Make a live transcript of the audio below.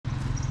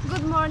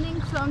Good morning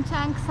from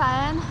Chiang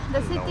Saen.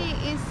 The city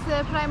is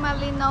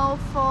primarily known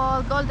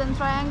for Golden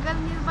Triangle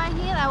nearby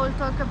here. I will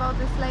talk about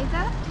this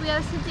later. We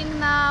are sitting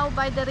now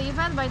by the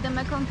river, by the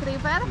Mekong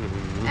River,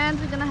 and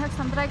we're gonna have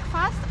some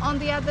breakfast. On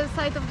the other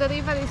side of the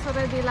river is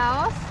already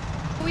Laos.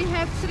 We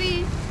have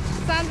 3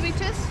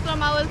 sandwiches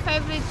from our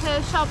favorite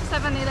shop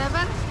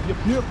 7-Eleven.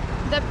 Yep.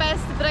 The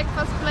best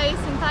breakfast place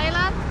in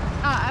Thailand.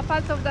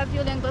 Apart of that,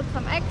 Julian got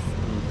some eggs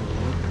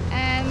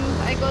and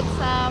I got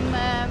some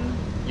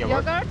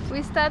yogurt.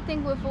 We're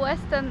starting with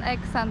Western egg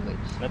sandwich.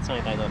 Let's try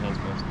Thai hands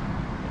first.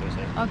 What do you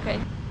say? Okay.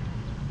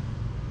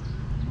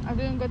 I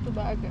didn't get to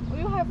the egg.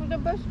 You have the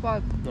best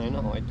part. I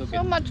know, I took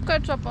So much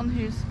ketchup on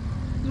his.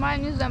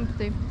 Mine is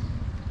empty.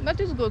 But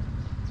it's good.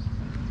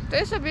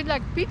 Tastes a bit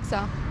like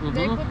pizza.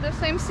 They put the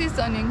same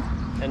seasoning.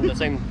 And the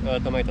same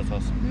tomato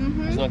sauce.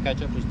 It's not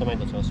ketchup, it's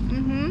tomato sauce.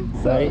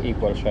 So,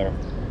 Equal share.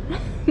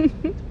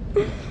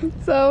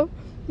 so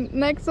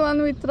next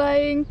one we're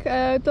trying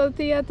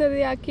tortilla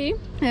teriyaki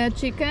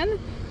chicken,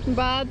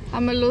 but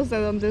I'm a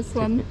loser on this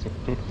one.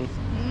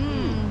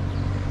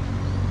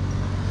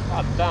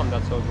 God damn,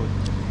 that's so good.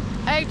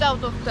 8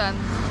 out of 10.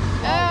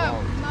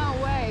 Wow.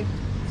 No, wait.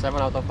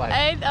 7 out of 5.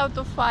 8 out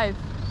of 5.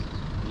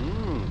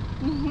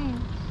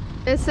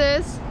 This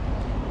is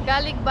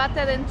garlic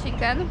butter and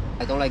chicken.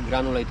 I don't like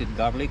granulated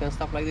garlic and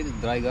stuff like this,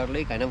 dry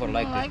garlic. I never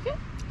liked it. Like it?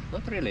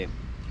 Not really.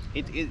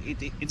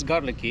 It's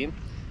garlicky,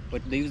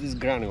 but they use these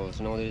granules,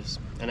 you know, this,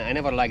 and I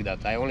never like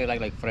that. I only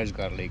like fresh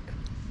garlic,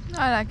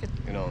 I like it.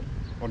 you know,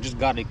 or just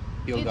garlic,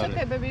 pure It's garlic.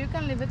 okay, baby. You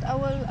can leave it. I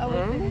will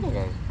finish.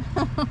 Okay.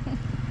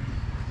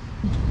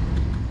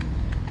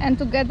 And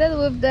together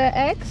with the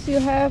eggs, you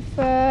have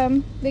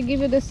they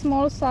give you the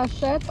small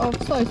sachet of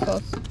soy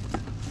sauce.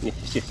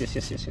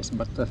 Yes.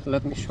 But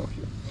let me show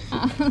you.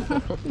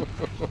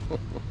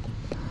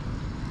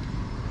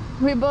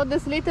 We bought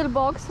this little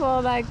box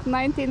for like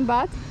 19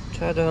 baht.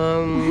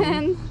 Ta-da!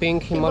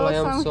 Pink He bought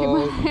Himalayan some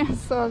salt, Himalayan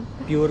salt.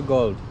 pure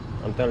gold.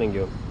 I'm telling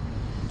you.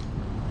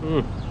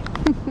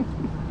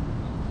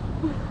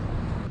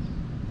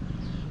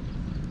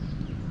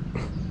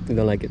 You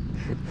don't like it.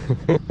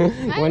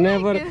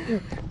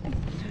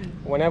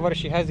 Whenever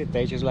she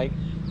hesitates, she's like,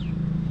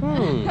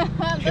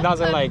 she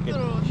doesn't like it.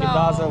 True. She No.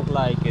 doesn't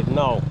like it.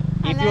 No.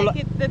 I like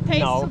it. The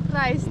taste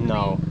surprised me.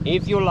 No.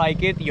 If you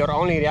like it, your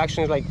only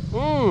reaction is like,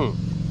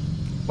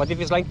 But if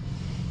it's like,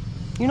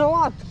 you know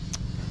what?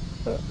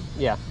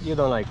 Yeah, you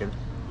don't like it.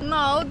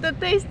 No, the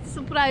taste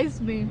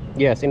surprised me.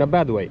 Yes, in a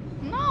bad way.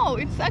 No,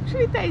 it's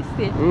actually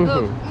tasty.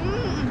 Look.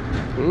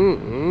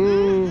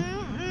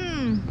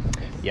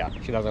 Yeah,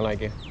 she doesn't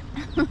like it.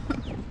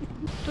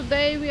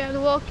 Today we are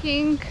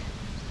walking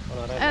On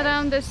a red line.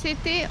 around the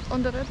city.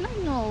 On the red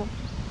line? No.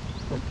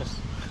 Focus.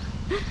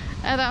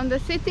 Around the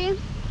city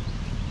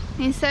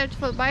in search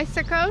for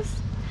bicycles.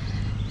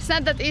 It's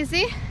not that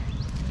easy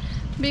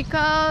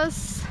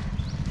because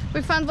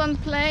we found one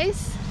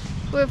place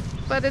with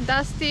very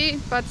dusty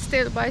but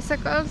still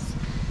bicycles.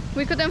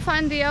 We couldn't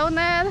find the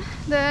owner.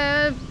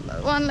 The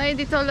one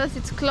lady told us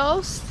it's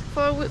closed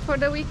for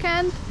the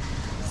weekend,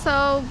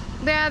 so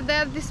they are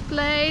there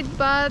displayed,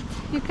 but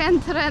you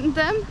can't rent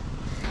them.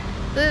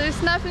 There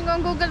is nothing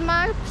on Google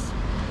Maps,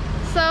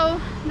 so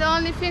the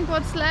only thing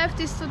what's left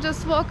is to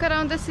just walk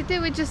around the city,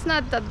 which is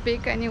not that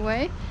big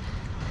anyway.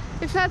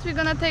 If not, we're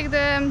gonna take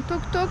the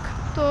tuk-tuk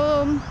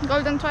to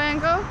Golden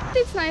Triangle.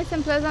 It's nice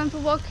and pleasant to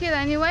walk here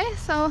anyway,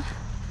 so...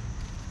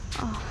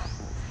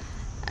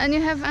 And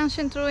you have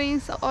ancient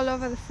ruins all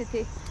over the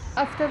city.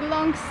 After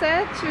long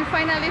search, we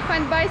finally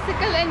find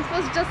bicycle, and it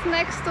was just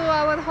next to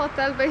our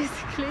hotel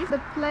basically. The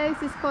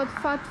place is called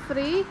Fat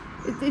Free.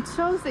 It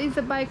shows it's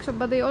a bike shop,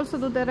 but they also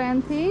do the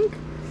renting.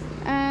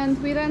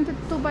 And we rented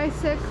 2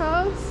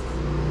 bicycles.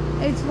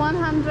 It's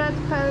 100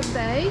 per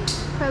day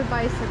per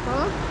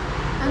bicycle,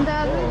 and they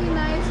are really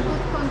nice,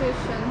 good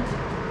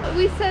condition.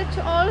 We search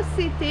all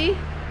city,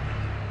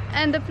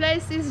 and the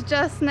place is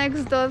just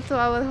next door to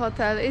our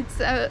hotel.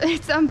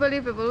 It's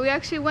unbelievable. We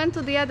actually went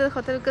to the other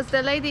hotel because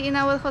the lady in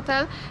our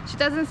hotel, she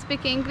doesn't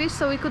speak English,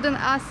 so we couldn't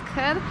ask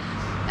her.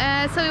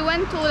 So we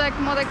went to like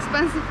more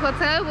expensive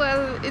hotel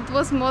where it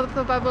was more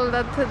probable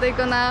that they're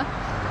gonna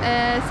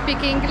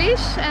speak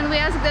English, and we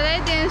asked the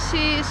lady and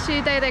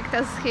she directed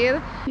us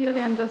here.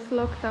 Julian just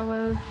locked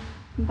our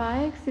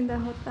bikes in the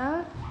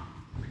hotel.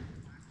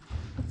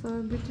 It's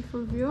a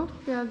beautiful view.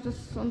 We are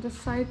just on the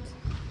side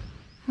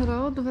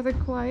road, very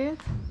quiet,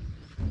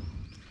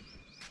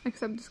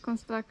 except this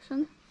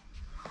construction.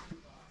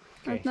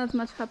 Okay. Not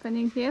much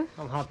happening here.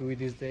 I'm happy with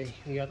this day.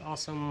 We got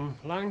awesome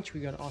lunch, we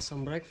got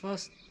awesome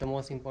breakfast. The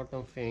most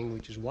important thing,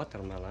 which is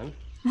watermelon.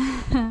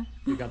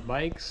 We got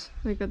bikes.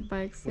 We got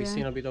bikes. We've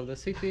seen a bit of the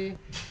city.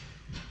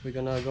 We're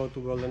gonna go to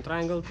Golden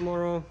Triangle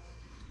tomorrow.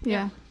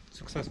 Yeah.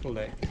 Successful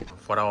day.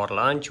 For our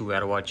lunch, we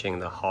are watching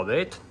The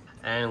Hobbit,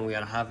 and we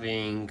are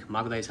having,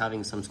 Magda is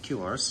having some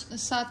skewers.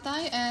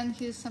 Satay, and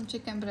here's some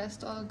chicken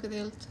breast, all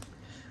grilled.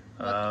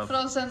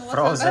 Frozen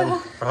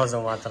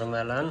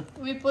watermelon.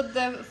 We put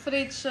the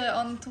fridge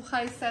on too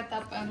high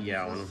setup, and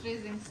Yeah, it was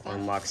freezing stuff.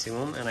 on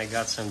maximum, and I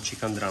got some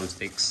chicken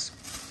drumsticks.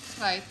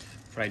 Right.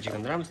 fried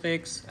chicken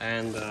drumsticks,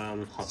 and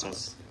hot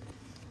sauce.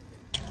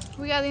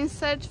 We are in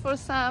search for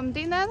some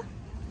dinner,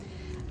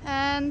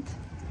 and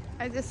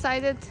I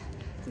decided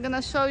I'm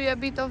gonna show you a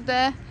bit of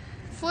the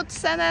food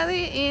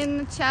scenery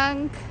in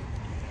Chiang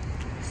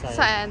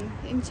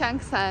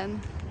Saen.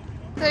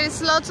 There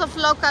is lots of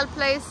local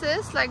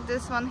places like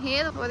this one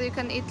here where you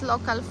can eat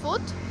local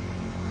food.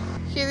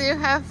 Here you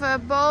have a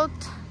boat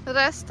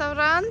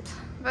restaurant,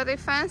 very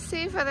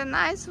fancy, very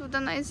nice, with a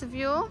nice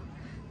view,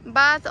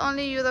 but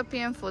only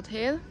European food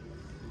here.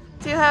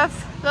 You have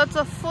lots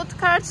of food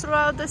carts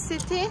throughout the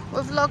city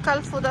with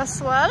local food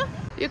as well.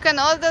 You can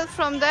order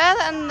from there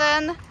and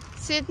then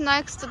sit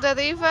next to the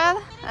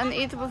river and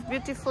eat with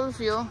beautiful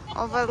view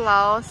over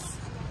Laos.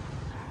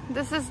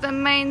 This is the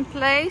main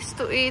place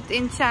to eat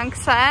in Chiang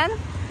Saen.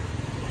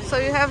 So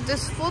you have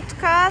this food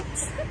cart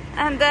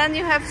and then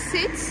you have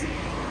seats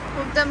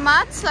with the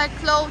mats, like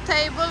low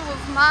table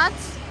with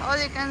mats, or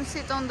you can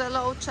sit on the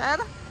low chair.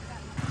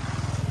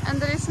 And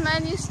there is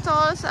many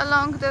stalls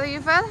along the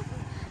river.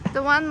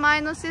 The one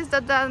minus is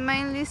that they are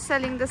mainly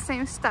selling the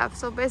same stuff.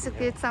 So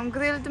basically it's some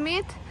grilled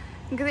meat,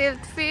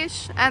 grilled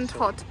fish and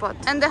hot pot.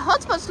 And the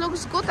hot pot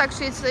looks good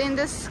actually, it's in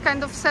this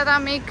kind of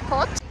ceramic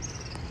pot.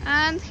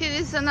 And here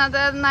is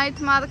another night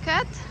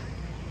market.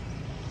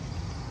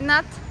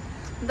 Not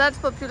that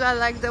popular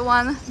like the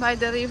one by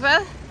the river.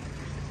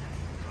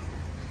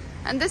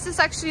 And this is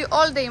actually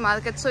all-day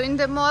market, so in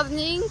the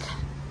morning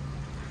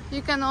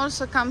you can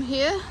also come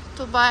here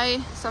to buy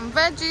some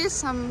veggies,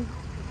 some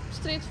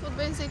street food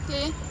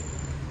basically.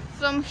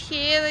 From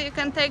here you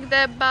can take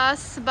the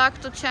bus back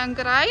to Chiang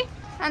Rai,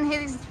 and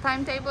here is the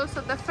timetable.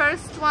 So the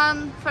first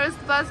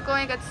bus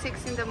going at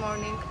 6 in the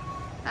morning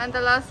and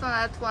the last one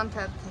at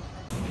 1:30.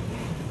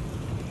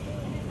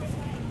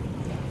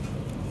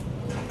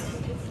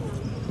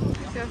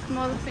 You have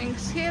more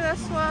things here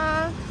as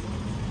well.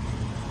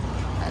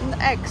 And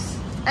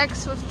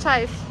eggs with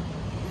chive.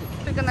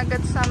 We're gonna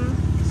get some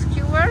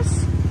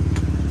skewers.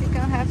 You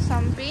can have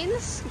some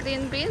beans,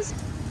 green beans,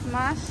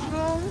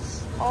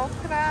 mushrooms,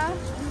 okra,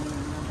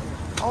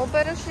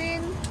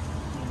 aubergine,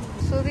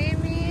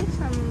 surimi,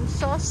 some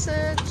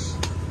sausage,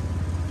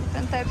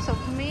 different types of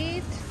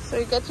meat. So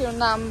you get your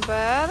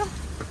number.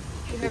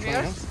 You have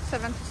yours?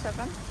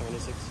 77?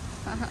 76.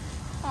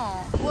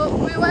 Oh. Well,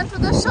 we went to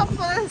the shop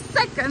for a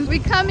second.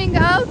 We're coming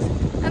out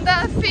and there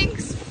are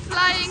things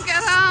flying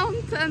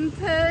around and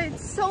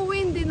it's so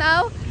windy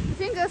now. I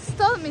think a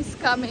storm is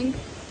coming.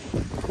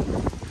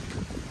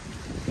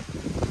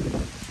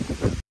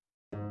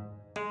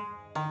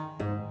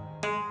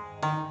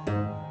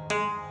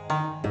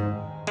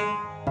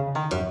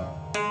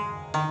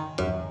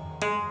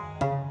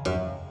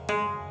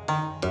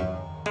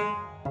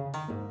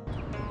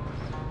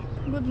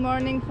 Good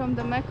morning from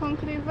the Mekong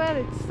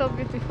River. It's so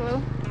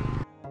beautiful.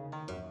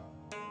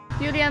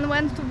 Julian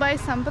went to buy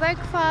some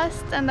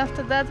breakfast and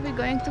after that we're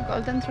going to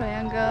Golden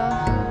Triangle.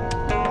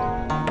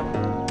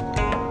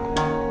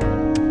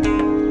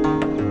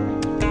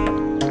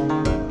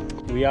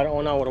 We are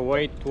on our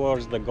way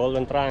towards the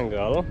Golden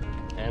Triangle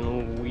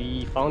and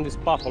we found this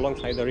path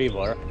alongside the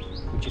river,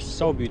 which is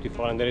so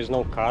beautiful, and there is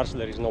no cars,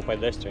 there is no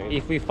pedestrians.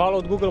 If we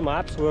followed Google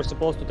Maps, we were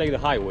supposed to take the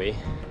highway,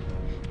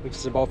 which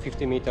is about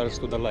 50 meters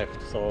to the left.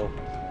 So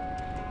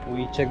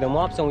we checked the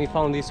maps and we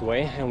found this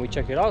way and we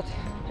checked it out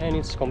and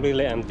it's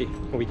completely empty.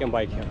 We can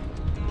bike here.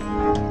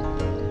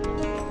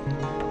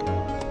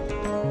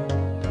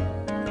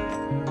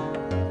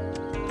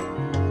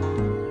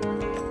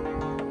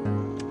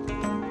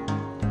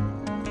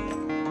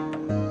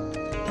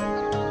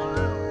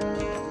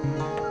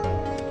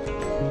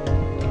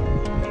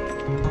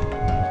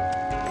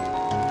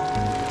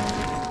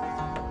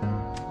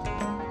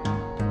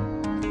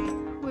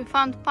 We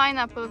found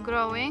pineapple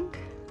growing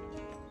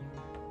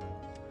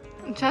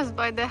just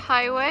by the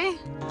highway.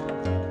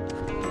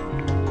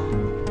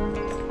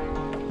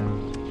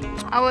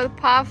 Our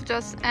path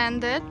just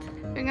ended.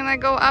 We're gonna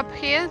go up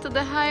here to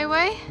the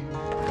highway.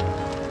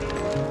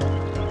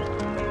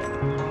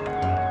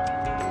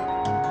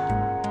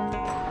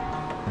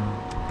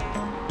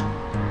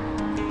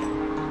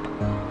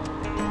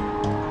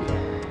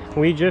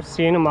 We just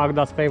seen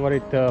Magda's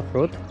favorite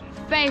fruit.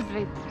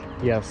 Favorite?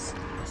 Yes.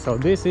 So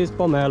this is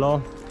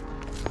pomelo.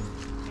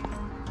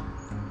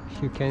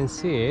 You can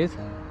see it.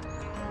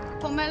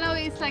 Pomelo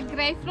is like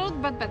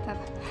grapefruit but better.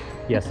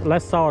 Yes,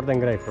 less sour than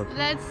grapefruit.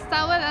 Less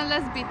sour and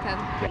less bitter.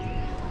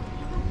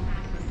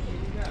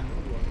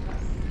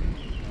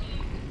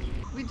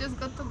 We just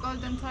got to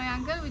Golden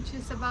Triangle, which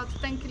is about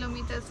 10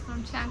 kilometers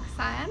from Chiang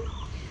Saen,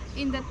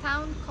 in the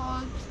town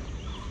called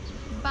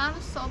Ban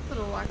Sop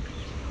Ruak.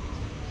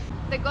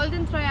 The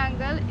Golden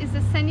Triangle is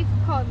a scenic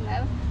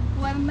corner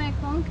where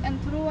Mekong and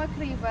Ruak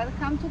River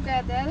come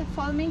together,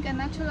 forming a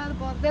natural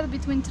border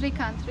between three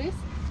countries: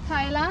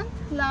 Thailand,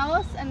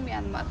 Laos and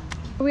Myanmar.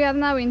 We are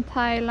now in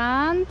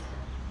Thailand.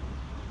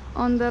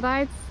 On the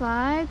right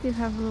side you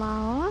have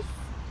Laos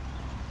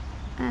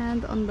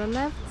and on the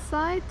left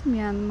side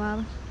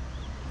Myanmar.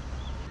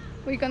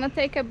 We're gonna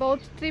take a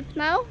boat trip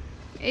now.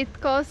 It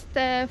costs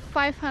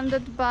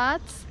 500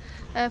 bahts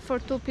for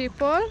two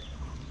people.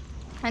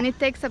 and it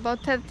takes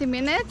about 30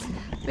 minutes.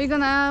 We're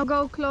gonna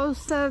go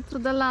closer to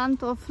the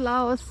land of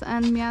Laos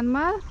and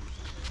Myanmar.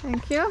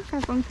 Thank you,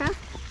 Kapunka.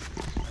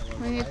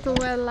 We need to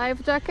wear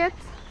life jackets.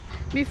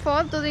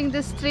 Before, during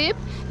this trip,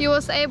 he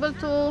was able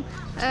to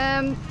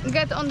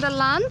get on the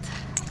land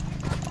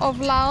of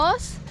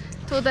Laos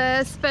to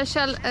the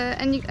special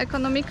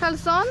economical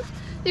zone.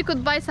 You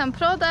could buy some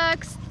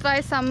products,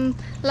 try some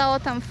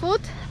Laotian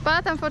food,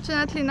 but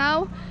unfortunately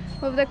now,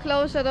 with the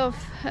closure of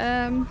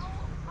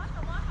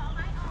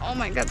oh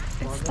my god,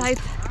 it's tight.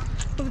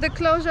 With the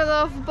closure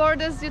of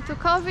borders due to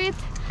COVID,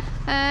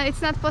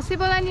 it's not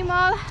possible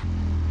anymore.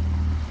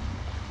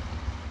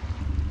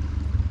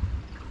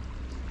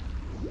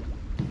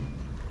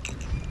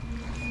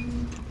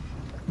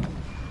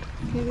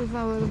 Here is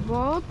our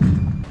boat.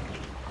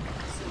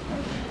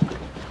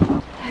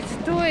 Let's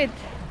do it.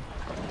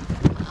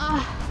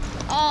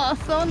 Oh,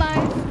 so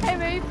nice. Hey,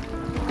 babe.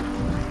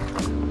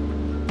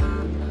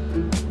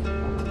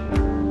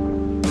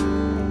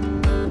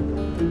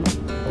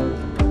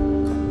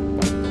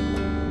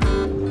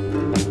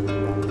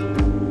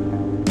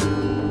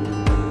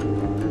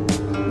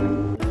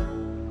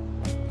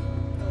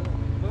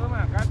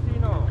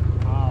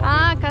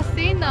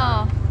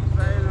 Casino.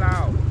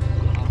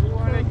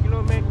 200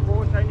 kilometers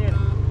go China.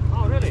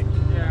 Oh, really?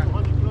 Yeah.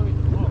 200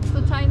 kilometers. To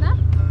China?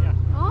 Yeah.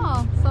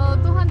 Oh, so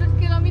 200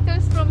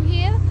 kilometers from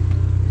here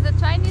is the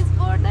Chinese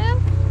border,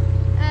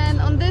 and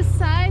on this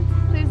side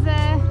there's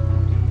a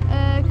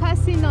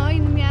casino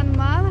in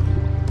Myanmar,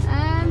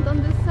 and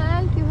on this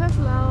side you have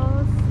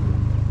Laos.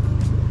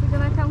 We're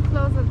gonna come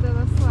closer there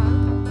as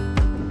well.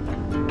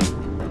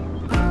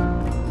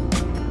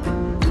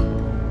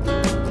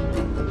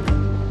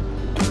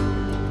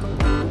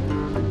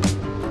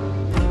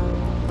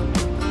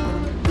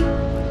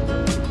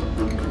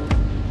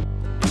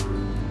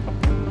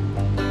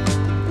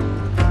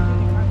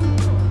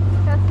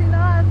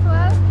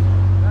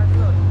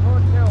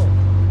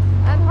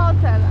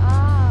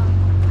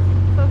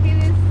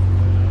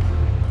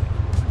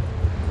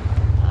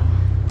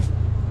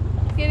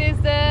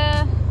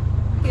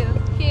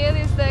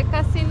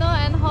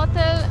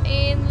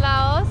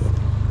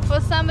 For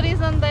some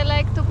reason they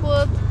like to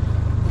put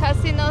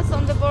casinos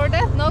on the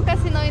border. No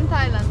casino in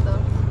Thailand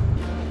though.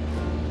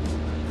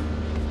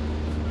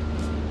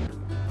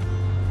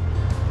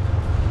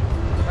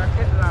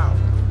 Market Lao.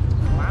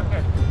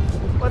 Market.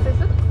 What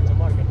is it? It's a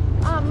market.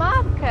 Ah,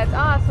 market.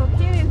 Ah, so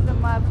here is the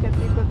market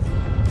we could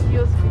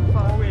use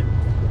before. COVID.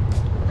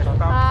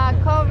 Ah,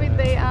 COVID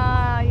they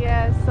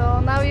yeah, so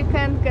now you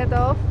can't get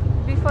off.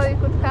 Before you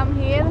could come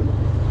here,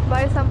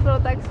 buy some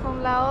products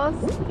from Laos.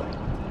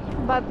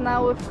 But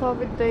now with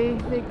COVID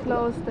they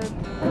closed it.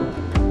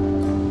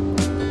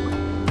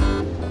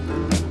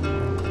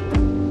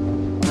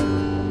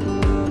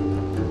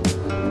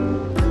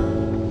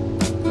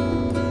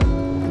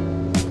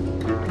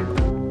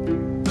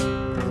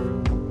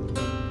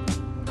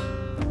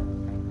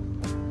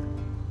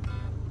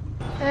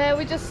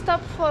 We just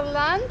stopped for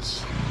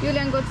lunch.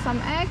 Julian got some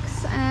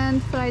eggs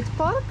and fried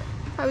pork.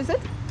 How is it?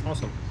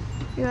 Awesome.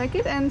 You like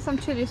it? And some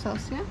chili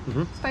sauce, yeah?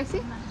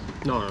 Spicy?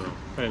 No.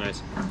 Very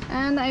nice.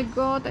 And I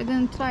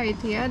didn't try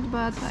it yet,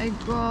 but I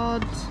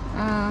got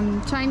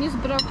Chinese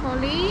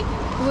broccoli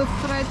with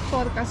fried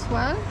pork as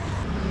well.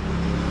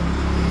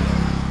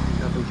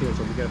 Nothing here,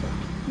 so be careful.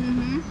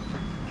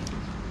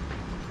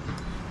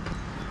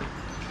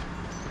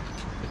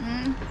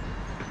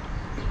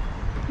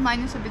 Mine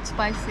is a bit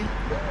spicy.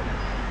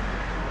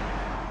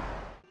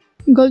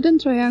 Golden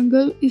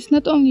Triangle is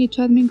not only a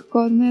charming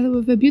corner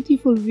with a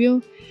beautiful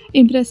view,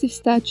 impressive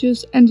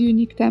statues and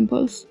unique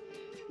temples.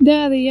 The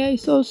area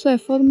is also a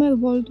former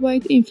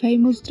worldwide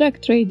infamous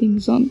drug trading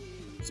zone,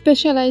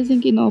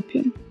 specializing in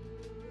opium.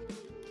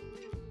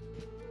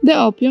 The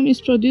opium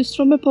is produced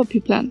from a poppy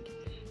plant,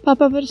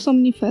 Papaver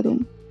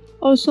somniferum,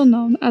 also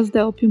known as the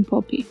opium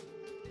poppy.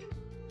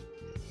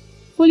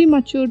 Fully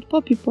matured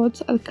poppy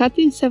pods are cut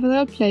in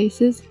several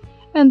places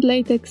and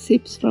latex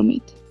sips from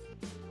it.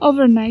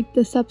 Overnight,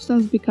 the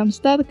substance becomes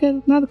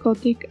darker,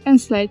 narcotic,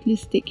 and slightly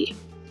sticky.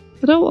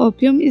 Raw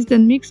opium is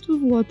then mixed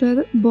with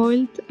water,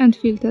 boiled, and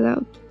filtered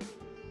out.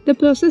 The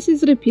process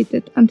is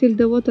repeated until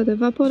the water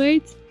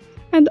evaporates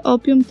and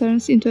opium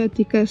turns into a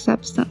thicker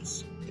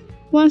substance.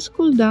 Once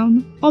cooled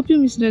down,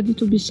 opium is ready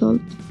to be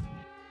sold.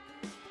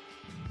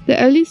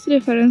 The earliest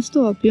reference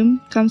to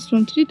opium comes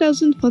from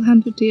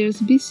 3400 years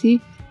BC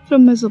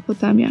from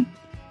Mesopotamia.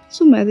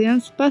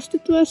 Sumerians passed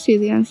it to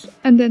Assyrians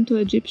and then to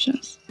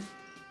Egyptians.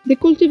 The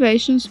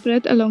cultivation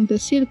spread along the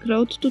Silk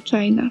Road to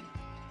China.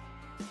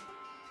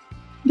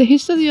 The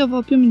history of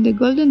opium in the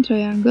Golden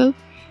Triangle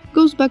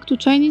goes back to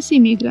Chinese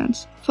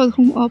immigrants, for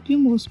whom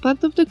opium was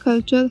part of the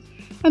culture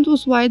and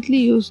was widely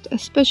used,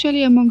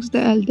 especially amongst the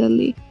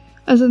elderly,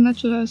 as a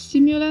natural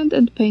stimulant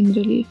and pain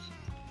relief.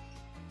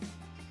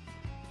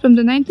 From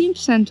the 19th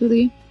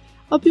century,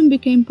 opium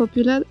became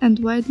popular and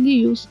widely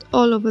used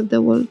all over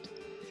the world,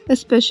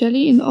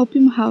 especially in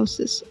opium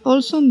houses,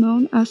 also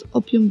known as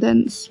opium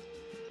dens.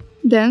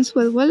 Dens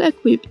were well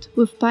equipped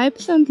with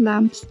pipes and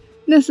lamps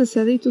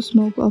necessary to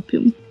smoke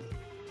opium.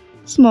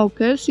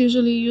 Smokers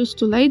usually used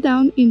to lie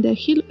down in the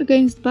heel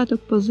against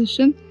buttock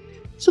position,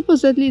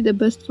 supposedly the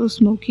best for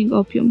smoking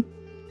opium.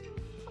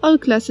 All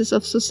classes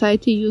of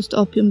society used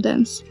opium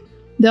dens.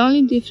 The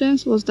only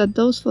difference was that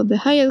those for the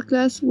higher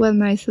class were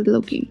nicer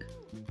looking.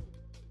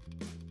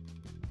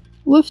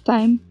 With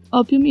time,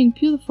 opium in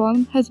pure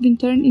form has been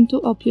turned into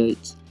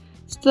opioids,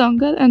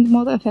 stronger and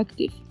more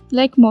effective,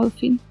 like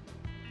morphine.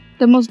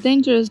 The most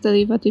dangerous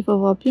derivative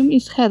of opium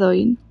is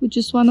heroin, which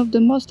is one of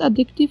the most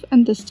addictive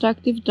and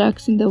destructive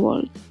drugs in the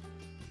world.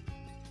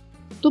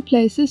 2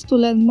 places to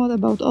learn more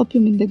about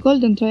opium in the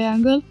Golden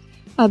Triangle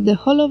are the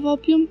Hall of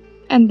Opium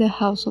and the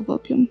House of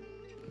Opium.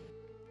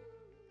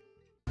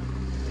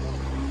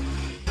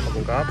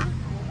 Thank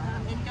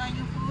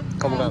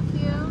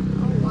you.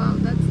 Oh wow,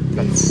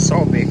 That's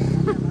so big.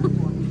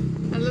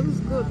 it looks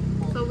good.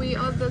 So we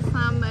ordered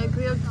some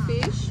grilled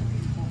fish,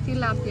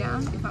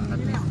 tilapia, if I'm not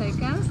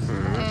mistaken,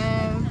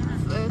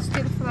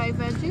 stir-fry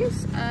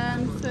veggies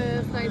and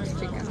fried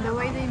chicken. The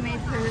way they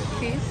made the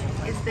fish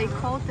is they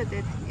coated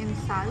it in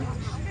salt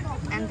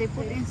and they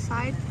put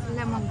inside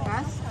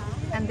lemongrass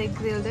and they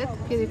grilled it.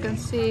 Here you can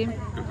see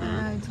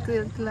it's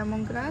grilled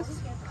lemongrass.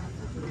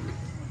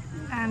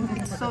 And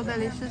it's so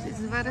delicious, it's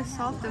very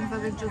soft and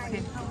very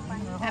juicy.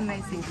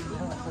 Amazing.